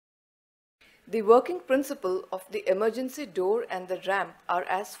The working principle of the emergency door and the ramp are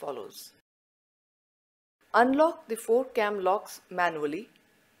as follows. Unlock the 4 cam locks manually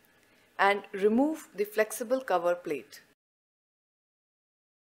and remove the flexible cover plate.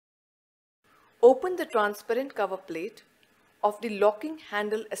 Open the transparent cover plate of the locking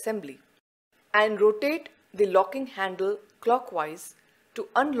handle assembly and rotate the locking handle clockwise to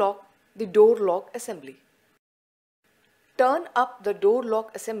unlock the door lock assembly. Turn up the door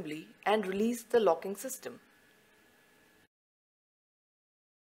lock assembly and release the locking system.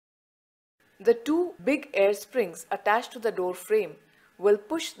 The 2 big air springs attached to the door frame will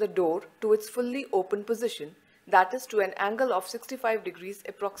push the door to its fully open position, that is to an angle of 65 degrees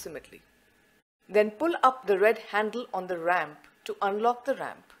approximately. Then pull up the red handle on the ramp to unlock the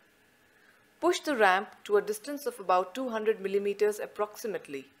ramp. Push the ramp to a distance of about 200 millimeters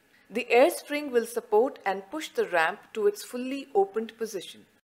approximately. The air spring will support and push the ramp to its fully opened position.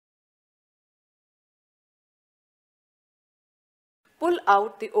 Pull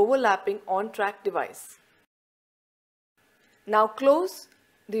out the overlapping on-track device. Now close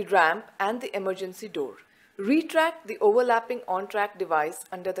the ramp and the emergency door. Retract the overlapping on-track device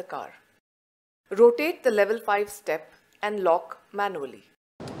under the car. Rotate the level 5 step and lock manually.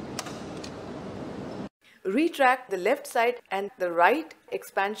 Retract the left side and the right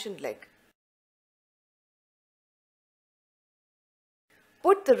expansion leg.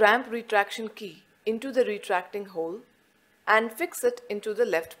 Put the ramp retraction key into the retracting hole and fix it into the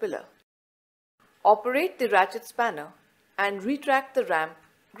left pillar. Operate the ratchet spanner and retract the ramp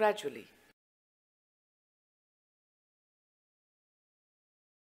gradually.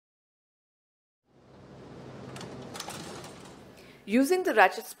 Using the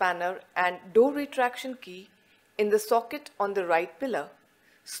ratchet spanner and door retraction key in the socket on the right pillar,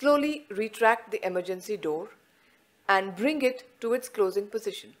 slowly retract the emergency door and bring it to its closing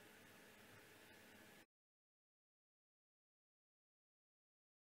position.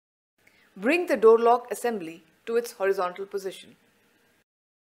 Bring the door lock assembly to its horizontal position.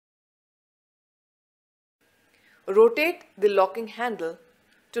 Rotate the locking handle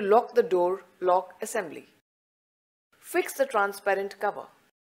to lock the door lock assembly. Fix the transparent cover.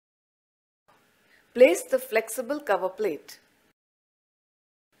 Place the flexible cover plate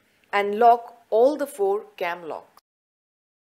and lock all the 4 cam locks.